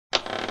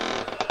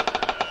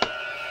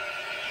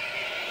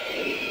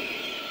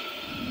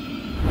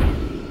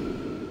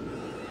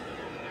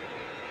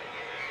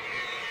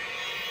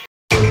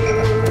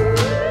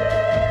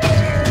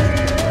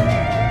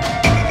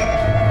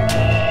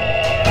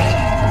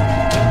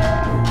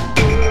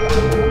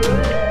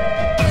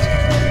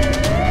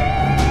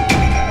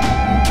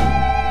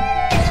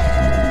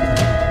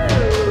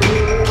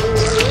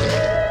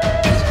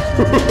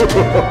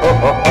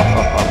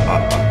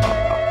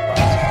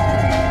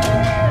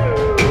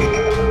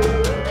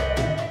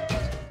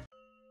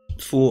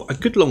For a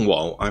good long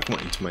while, I've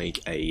wanted to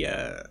make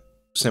a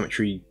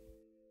cemetery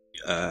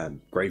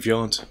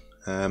graveyard.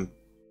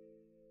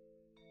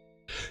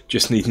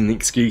 Just needed an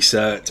excuse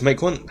to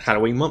make one.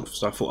 Halloween month,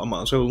 so I thought I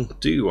might as well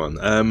do one.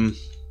 I'm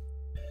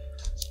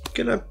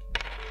gonna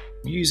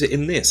use it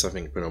in this, I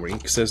think, predominantly,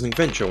 because there's an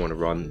adventure I want to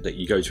run that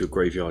you go to a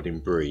graveyard in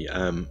Bree.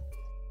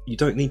 You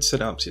don't need to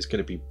set it up, so it's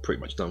going to be pretty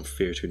much done for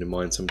theatre in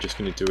mind, so I'm just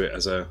going to do it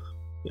as a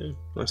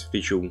nice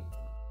visual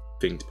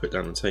thing to put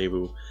down on the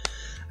table.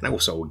 And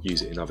also I'll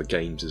use it in other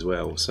games as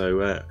well.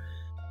 So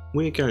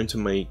we're going to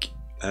make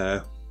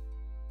a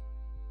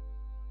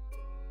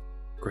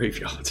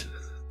graveyard.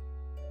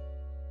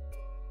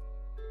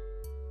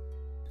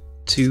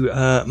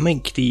 To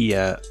make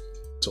the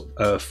sort of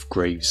earth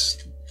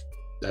graves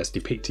as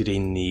depicted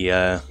in the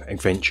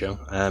adventure,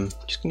 I'm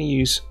just going to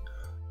use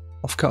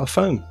off-cutter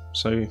foam.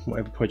 So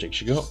whatever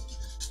projects you got,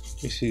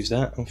 just use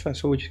that. And first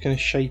of all, we're just going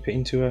to shape it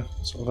into a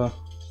sort of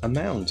a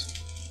mound.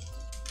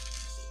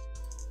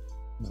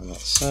 Like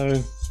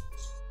so.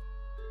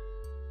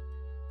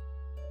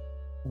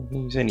 I'll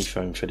use any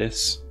foam for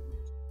this.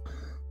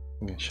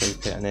 I'm going to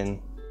shape it and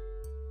then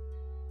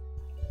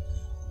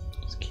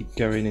just keep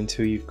going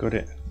until you've got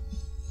it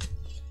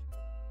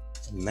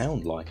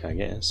mound-like, I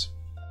guess.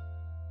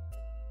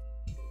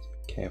 Be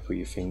careful with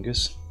your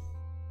fingers.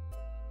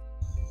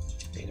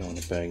 You don't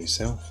want to burn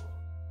yourself.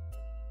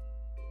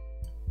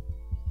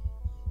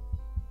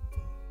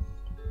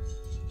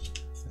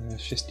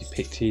 It's just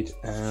depicted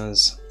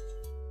as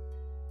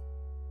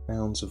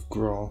mounds of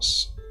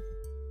grass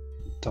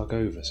dug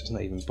over, so it's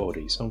not even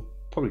body, so I'm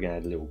probably going to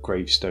add a little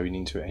gravestone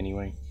into it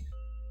anyway.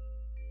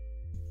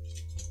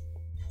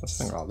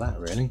 Something like that,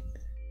 really.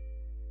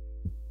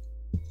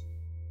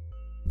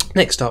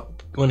 Next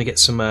up, I want to get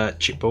some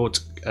chipboard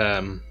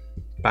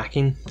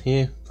backing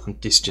here.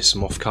 This is just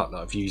some off-cut that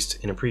I've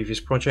used in a previous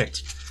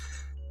project.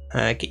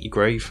 Get your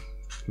grave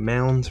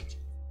mound,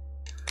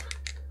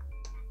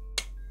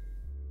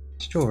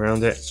 just draw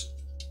around it.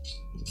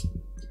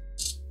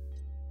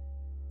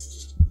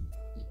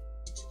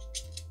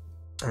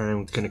 And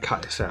I'm going to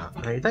cut this out.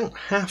 Now, you don't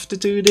have to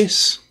do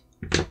this.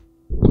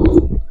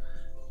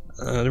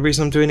 The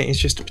reason I'm doing it is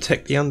just to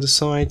protect the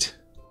underside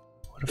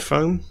of the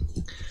foam.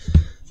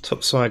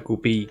 Top side will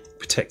be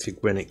protected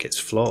when it gets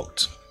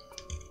flocked.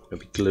 It'll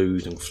be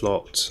glued and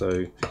flocked,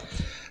 so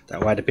that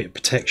will add a bit of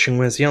protection,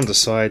 whereas the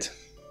underside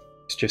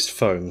is just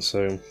foam,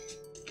 so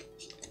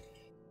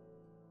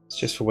it's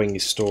just for when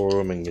you store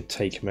them and you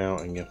take them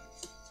out, and you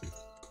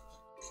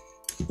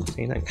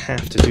don't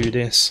have to do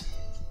this.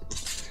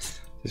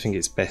 I think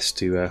it's best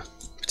to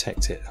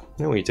protect it.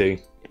 Now what you do,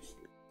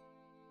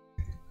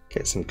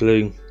 get some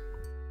glue,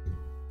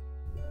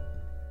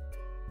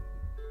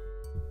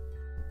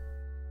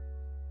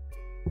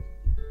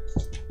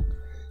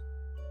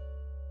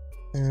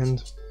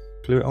 and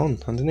glue it on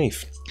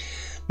underneath.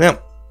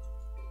 Now,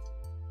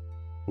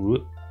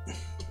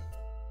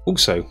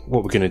 also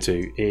what we're going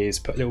to do is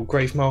put a little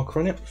grave marker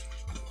on it.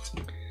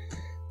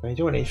 Now, you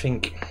don't want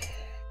anything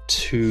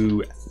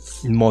too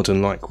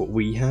modern like what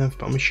we have,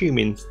 but I'm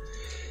assuming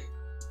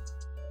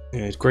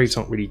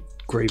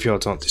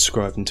graveyards aren't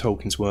described in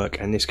Tolkien's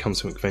work, and this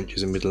comes from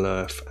Adventures in Middle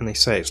Earth, and they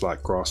say it's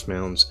like grass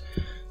mounds.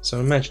 So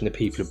I imagine the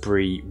people of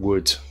Bree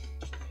would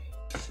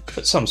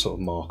put some sort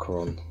of marker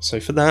on. So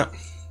for that,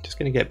 just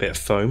going to get a bit of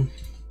foam,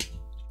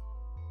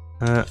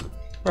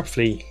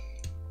 roughly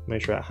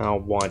measure out how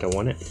wide I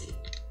want it.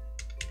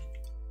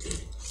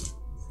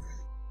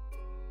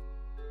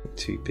 Not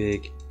too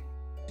big,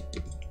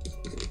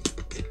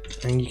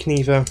 and you can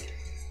either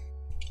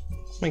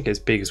make it as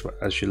big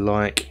as you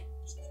like.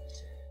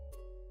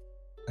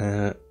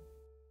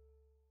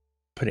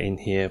 Put it in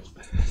here.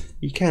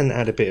 You can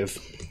add a bit of,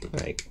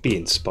 be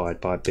inspired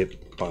by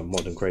a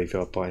modern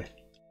graveyard by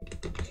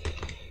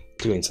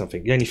doing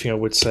something. The only thing I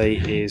would say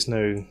is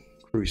no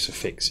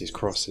crucifixes,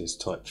 crosses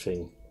type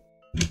thing,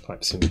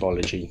 type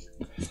symbology.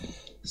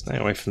 Stay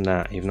away from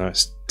that, even though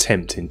it's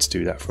tempting to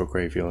do that for a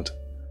graveyard.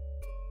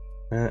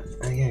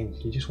 Again,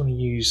 you just want to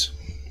use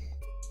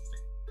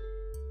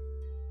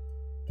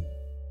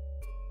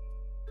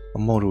a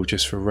model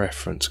just for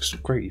reference, because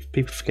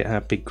people forget how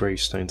big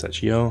gravestones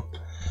actually are.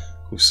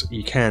 Of course,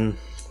 you can.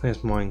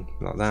 There's mine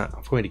like that.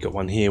 I've already got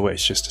one here where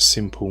it's just a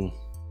simple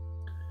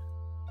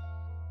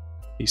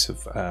piece of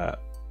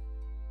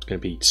it's going to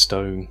be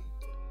stone.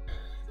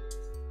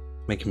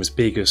 Make them as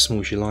big or as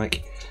small as you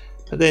like,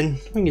 but then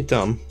when you're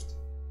done,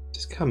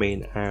 just come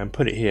in and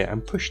put it here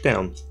and push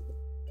down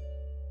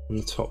on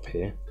the top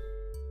here,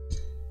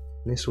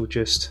 and this will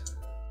just,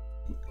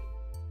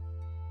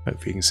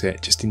 hopefully you can see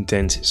it, just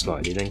indent it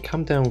slightly. Then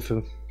come down with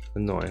a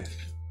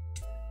knife,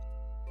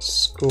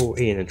 score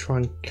in and try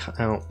and cut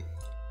out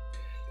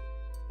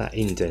that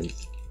indent.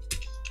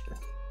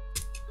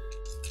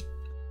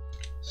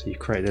 So you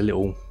create a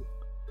little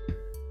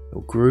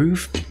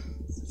groove,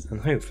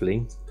 and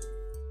hopefully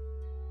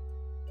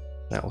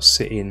that will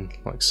sit in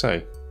like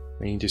so,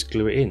 and you just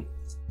glue it in.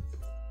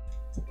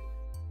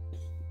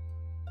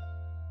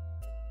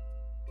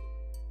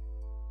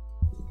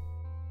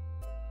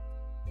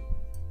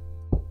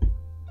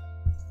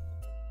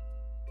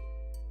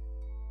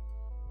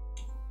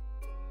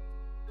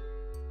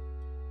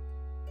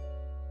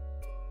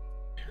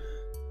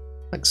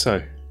 like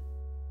so.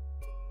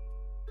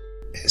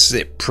 This is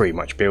it pretty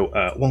much built.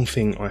 One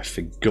thing I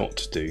forgot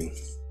to do,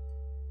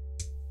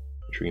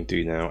 which we can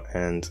do now,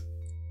 and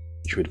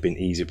which would have been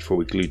easier before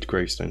we glued the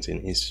gravestones in,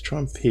 is to try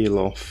and peel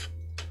off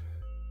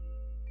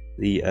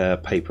the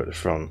paper at the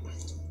front.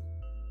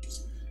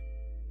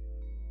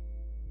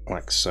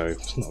 Like so.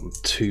 It's not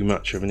too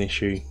much of an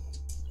issue.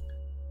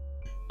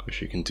 Of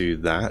course you can do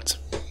that.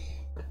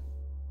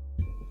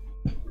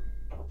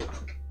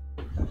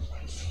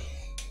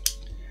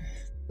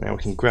 Now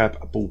we can grab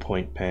a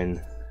ballpoint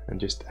pen and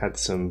just add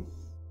some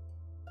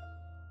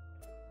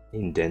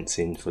indents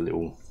in for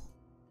little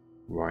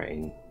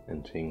writing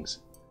and things.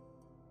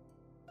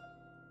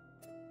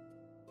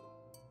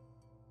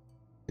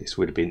 This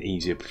would have been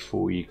easier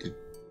before you could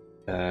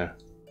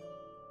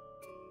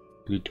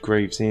glued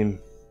graves in.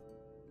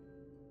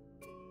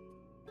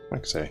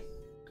 Like so.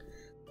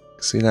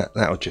 See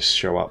that'll just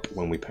show up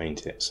when we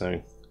paint it.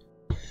 So,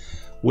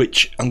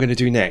 which I'm going to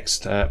do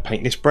next.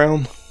 Paint this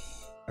brown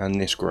and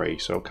this grey.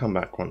 So I'll come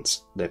back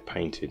once they're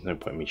painted. No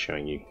point in me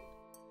showing you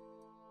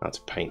how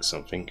to paint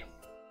something.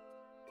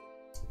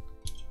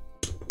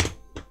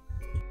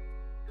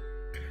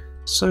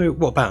 So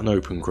what about an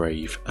open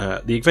grave?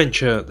 The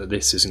adventure that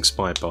this is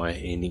inspired by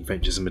in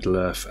Adventures of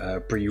Middle-earth,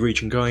 Bree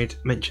Region Guide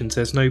mentions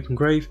there's an open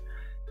grave.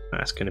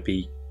 That's going to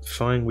be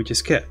fine. We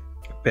just get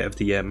a bit of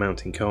the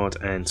mounting card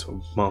and sort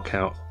of mark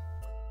out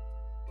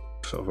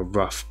sort of a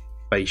rough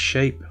base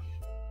shape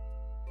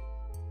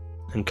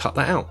and cut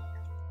that out.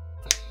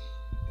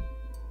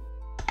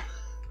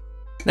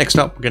 Next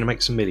up, we're going to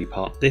make some milli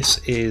part. This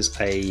is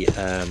a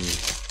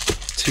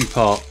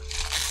two-part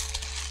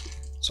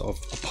sort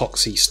of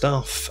epoxy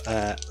stuff,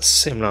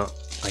 similar,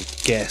 I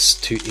guess,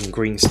 to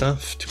green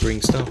stuff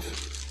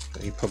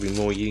that you're probably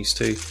more used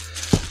to.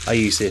 I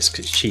use this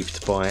because it's cheaper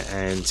to buy,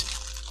 and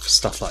for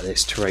stuff like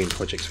this, terrain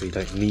projects where you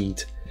don't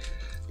need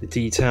the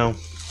detail,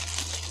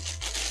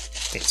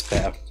 it's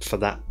better for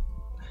that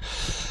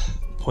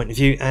point of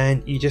view.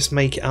 And you just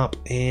make it up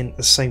in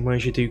the same way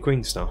as you do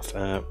green stuff.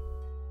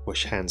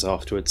 Wash your hands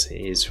afterwards.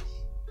 It is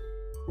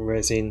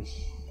resin.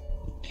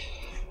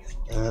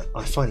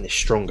 I find this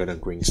stronger than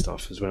green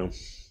stuff as well,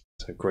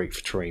 so great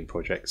for terrain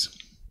projects.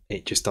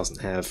 It just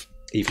doesn't have,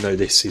 even though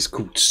this is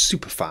called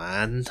super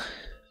fine,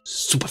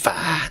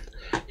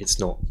 it's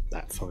not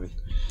that fine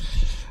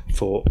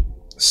for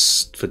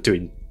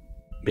doing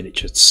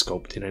miniature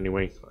sculpting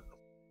anyway.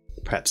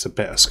 Perhaps a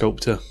better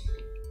sculptor,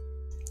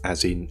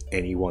 as in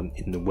anyone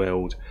in the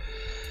world,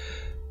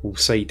 will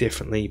say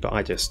differently, but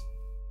I just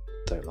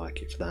don't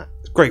like it for that.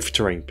 It's great for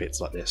terrain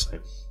bits like this though.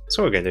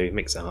 So what we're going to do,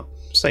 mix it up,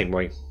 same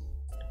way.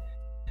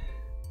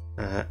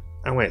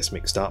 And when it's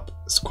mixed up,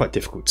 it's quite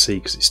difficult to see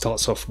because it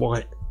starts off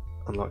white,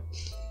 unlike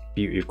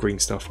beauty of green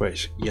stuff where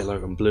it's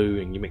yellow and blue,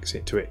 and you mix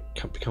it to it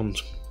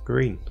becomes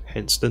green,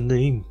 hence the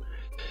name.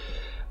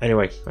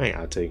 Anyway, I ain't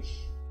how to.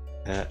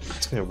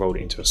 Just going to roll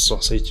it into a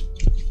sausage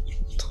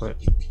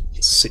type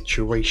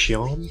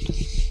situation,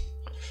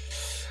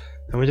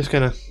 and we're just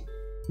going to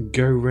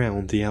go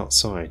round the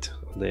outside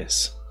of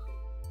this,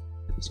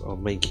 sort of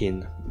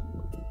making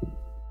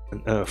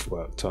an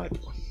earthwork type.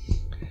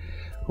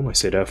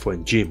 Almost said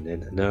earthworm gym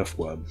then, an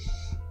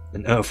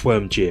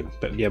earthworm gym,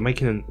 but yeah,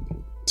 making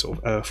an sort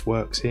of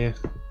earthworks here.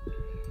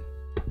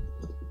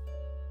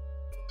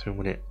 So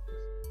when it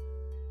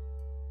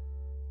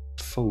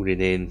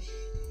folded in,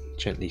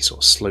 gently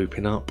sort of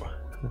sloping up. I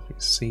don't know if you can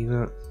see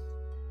that.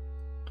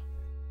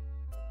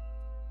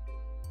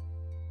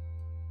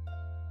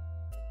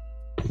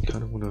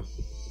 Kind of want to.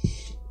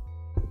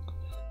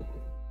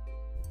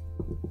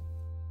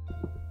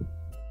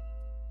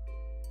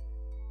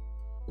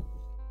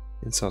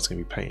 Inside's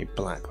going to be painted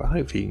black, but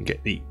hopefully you can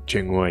get the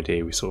general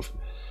idea. We sort of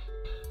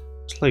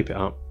slope it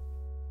up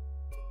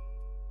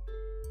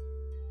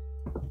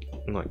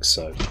like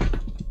so.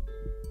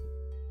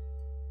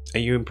 Are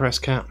you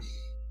impressed, Cat?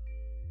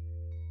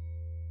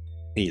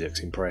 He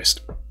looks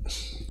impressed.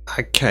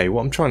 Okay,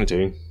 what I'm trying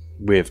to do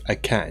with a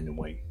cat in the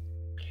way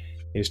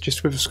is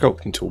just with a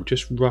sculpting tool,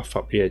 just rough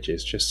up the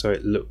edges, just so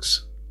it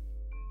looks.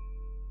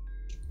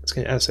 It's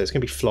going to, as I say, it's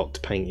going to be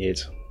flocked,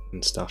 painted,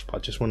 and stuff. But I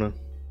just want to.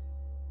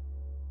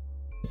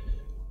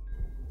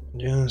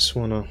 Just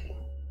want to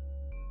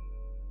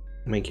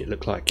make it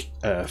look like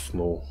earth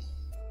more,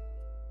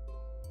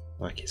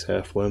 like it's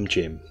earthworm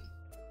gym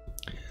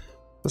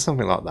or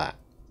something like that.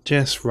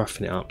 Just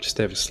roughing it up just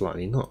ever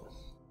slightly, not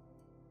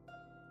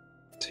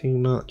too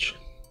much.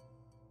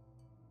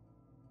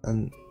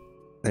 And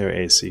there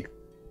it is. See,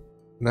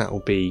 that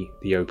will be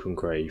the open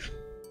grave.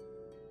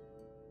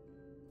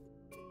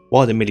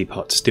 While the milli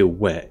part's still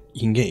wet,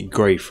 you can get your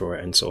grave for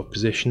it and sort of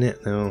position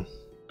it. Now,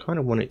 I kind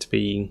of want it to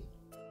be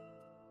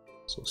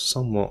sort of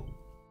somewhat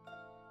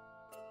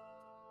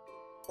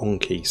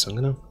onky, so I'm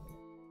going to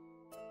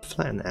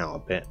flatten it out a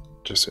bit,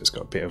 just so it's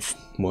got a bit of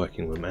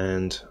working room.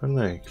 And I don't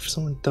know, if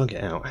someone dug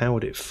it out, how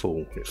would it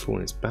fall? Would it fall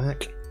on its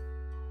back,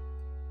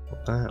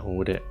 like that, or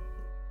would it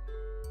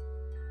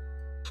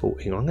fall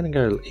in? I'm going to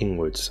go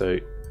inward, so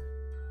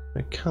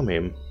I come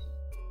in,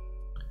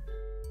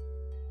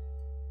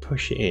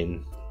 push it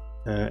in,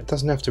 It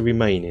doesn't have to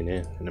remain in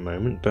here in a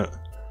moment, but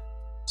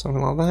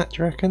something like that, do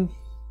you reckon?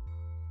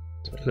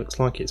 So it looks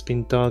like it's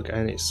been dug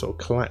and it's sort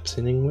of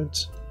collapsing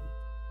inwards.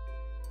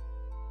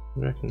 I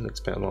reckon it looks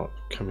better like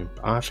coming.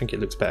 I think it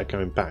looks better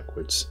going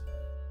backwards.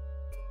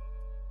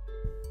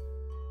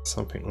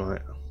 Something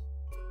like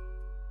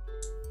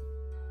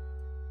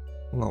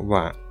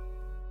that.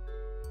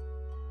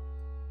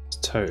 It's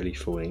totally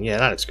falling. Yeah,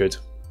 that looks good.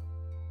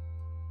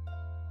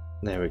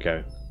 There we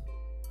go.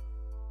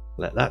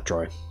 Let that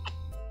dry.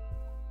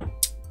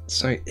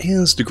 So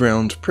here's the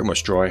ground, pretty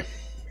much dry.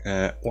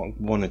 What I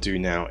want to do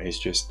now is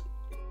just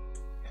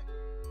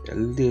get a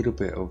little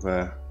bit of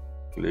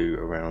glue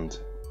around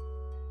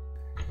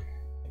the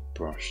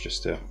brush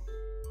just to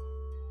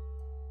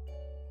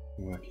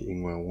work it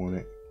in where I want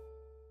it.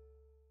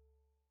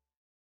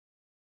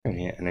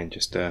 And then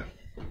just dip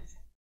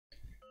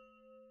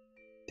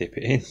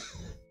it in.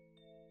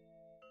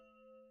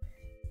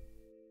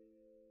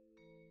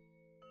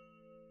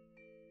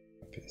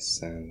 A bit of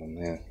sand on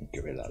there, I'll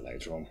get rid of that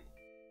later on.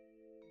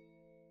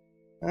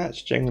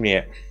 That's generally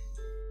it.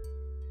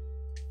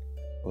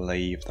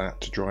 Leave that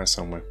to dry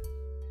somewhere.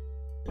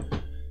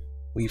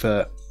 We've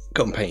got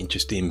them painted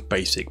just in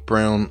basic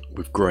brown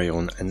with grey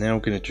on, and now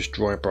we're going to just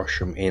dry brush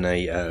them in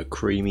a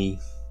creamy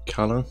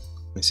colour.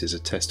 This is a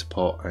tester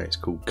pot and it's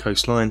called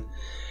Coastline.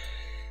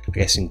 I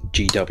guess in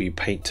GW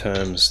paint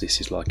terms this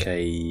is like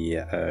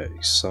a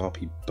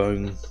sarpy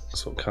bone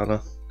sort of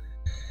colour.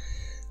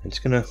 I'm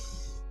just going to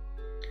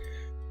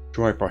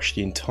dry brush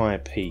the entire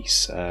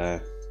piece,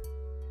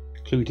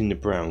 including the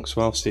brown, because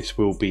whilst this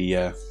will be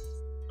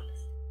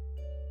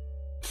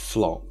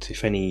flocked,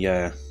 if any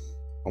I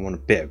want a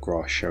bit of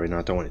grass showing,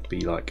 I don't want it to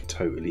be like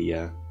totally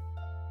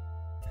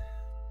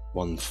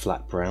one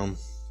flat brown.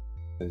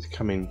 So to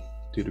come in,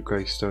 do the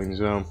gravestone as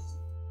well,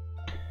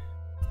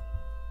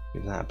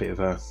 give that a bit of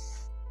a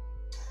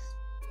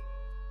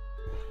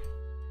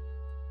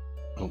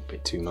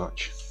bit too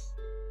much.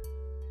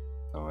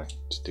 Alright,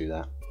 just do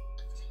that.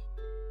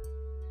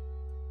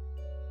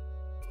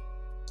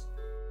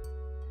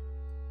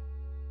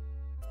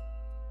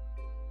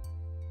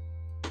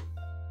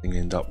 You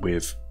end up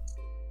with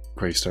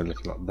gravestone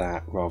looking like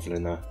that rather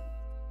than a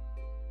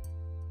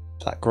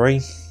flat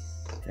grey,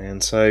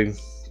 and so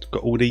I've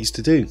got all these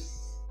to do.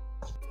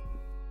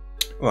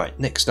 Right,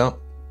 next up,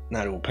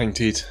 now they're all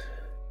painted,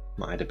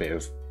 might add a bit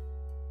of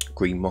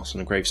green moss on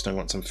the gravestone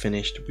once I'm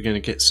finished. We're going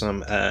to get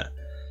some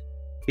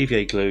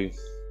PVA glue,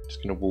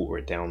 just going to water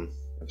it down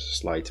ever so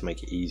slightly to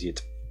make it easier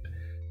to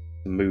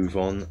move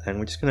on, and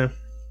we're just going to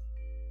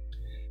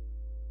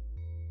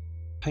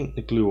paint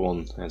the glue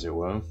on, as it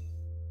were,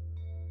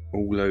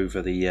 all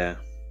over the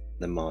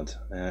mud.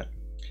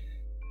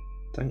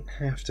 Don't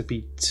have to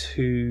be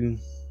too,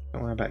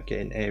 don't worry about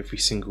getting every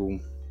single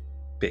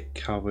bit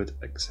covered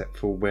except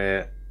for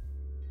where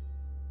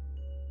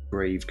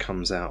grave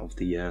comes out of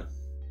the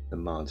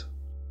mud.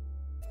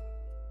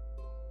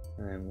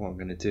 And what I'm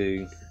going to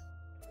do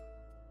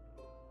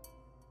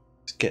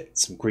is get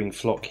some green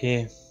flock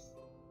here.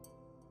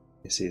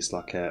 This is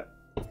like it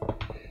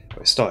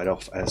started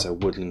off as a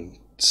woodland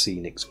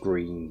scenics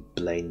green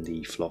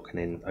blendy flock, and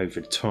then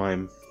over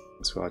time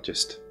that's where I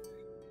just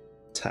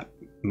tap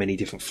many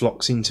different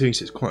flocks into,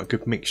 so it's quite a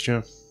good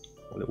mixture,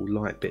 little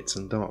light bits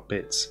and dark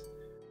bits.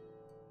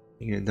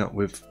 You end up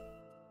with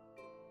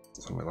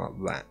something like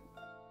that,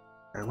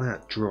 and when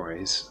that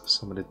dries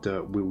some of the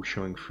dirt will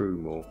shine through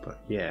more,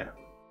 but yeah,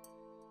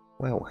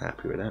 well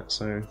happy with that.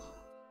 So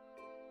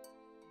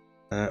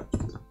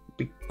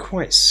be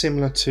quite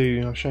similar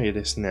to, I'll show you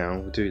this now,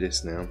 we'll do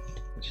this now,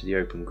 actually the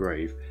open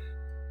grave.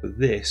 For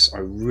this I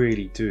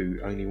really do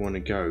only want to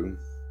go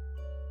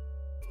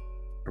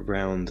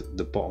around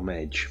the bottom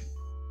edge,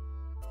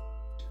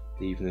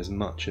 leaving as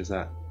much of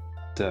that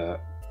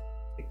dirt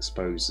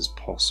exposed as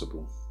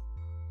possible.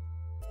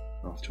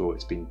 After all,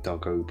 it's been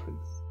dug open.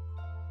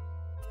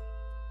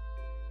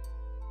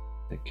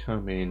 They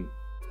come in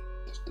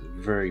just at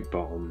the very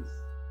bottom,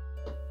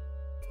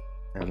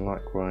 and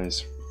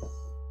likewise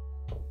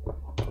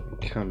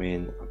come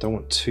in. I don't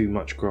want too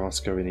much grass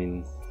going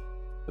in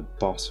the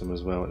bottom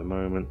as well at the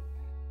moment,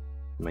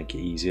 make it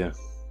easier.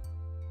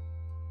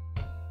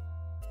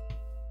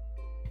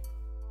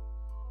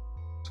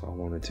 So I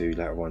want to do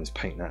later on is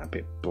paint that a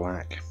bit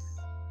black.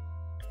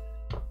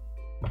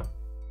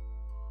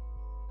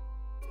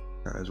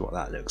 That is what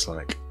that looks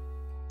like.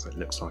 So it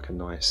looks like a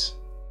nice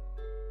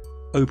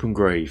open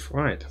grave.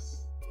 Right,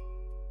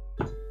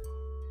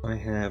 I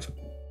have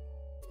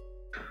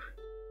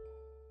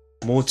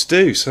more to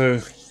do,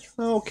 so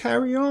I'll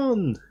carry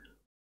on.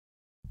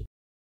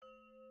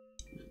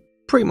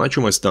 Pretty much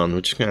almost done.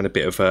 We're just going to add a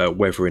bit of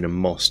weathering and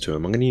moss to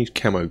them. I'm going to use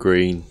camo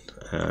green.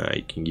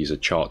 You can use a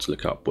chart to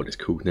look up what it's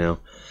called now.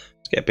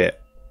 Let's get a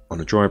bit on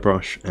a dry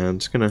brush, and I'm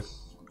just going to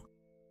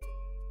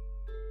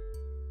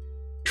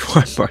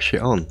try and brush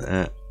it on.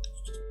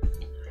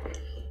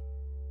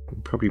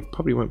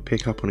 Probably won't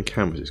pick up on a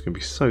camera. It's going to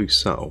be so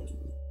subtle.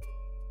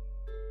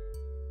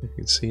 You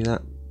can see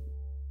that.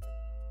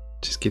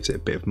 Just gives it a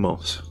bit of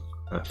moss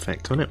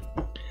effect on it.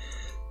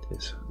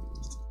 Just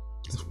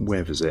Just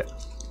weathers it.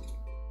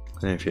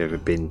 I don't know if you've ever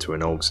been to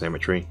an old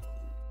cemetery.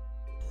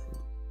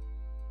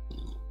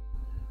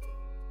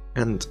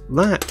 And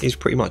that is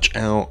pretty much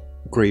our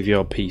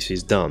graveyard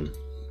pieces done.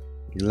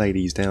 You lay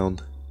these down.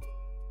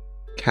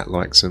 Cat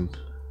likes them.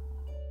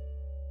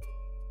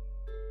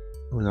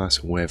 Oh, nice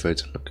and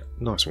weathered. Look,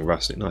 nice and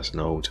rustic, nice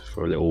and old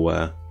for a little.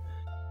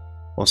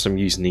 Whilst I'm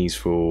using these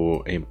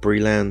for in Bree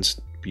land,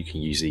 you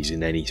can use these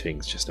in anything.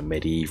 It's just a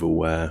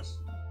medieval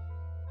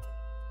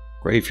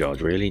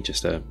graveyard, really.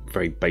 Just a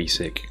very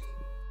basic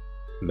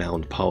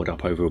mound piled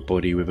up over a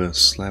body with a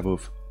slab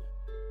of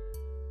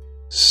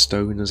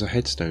stone as a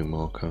headstone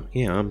marker.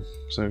 Yeah,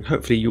 so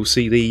hopefully you'll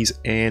see these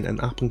in an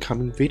up and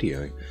coming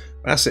video.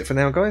 That's it for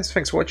now, guys.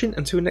 Thanks for watching.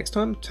 Until next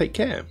time, take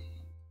care.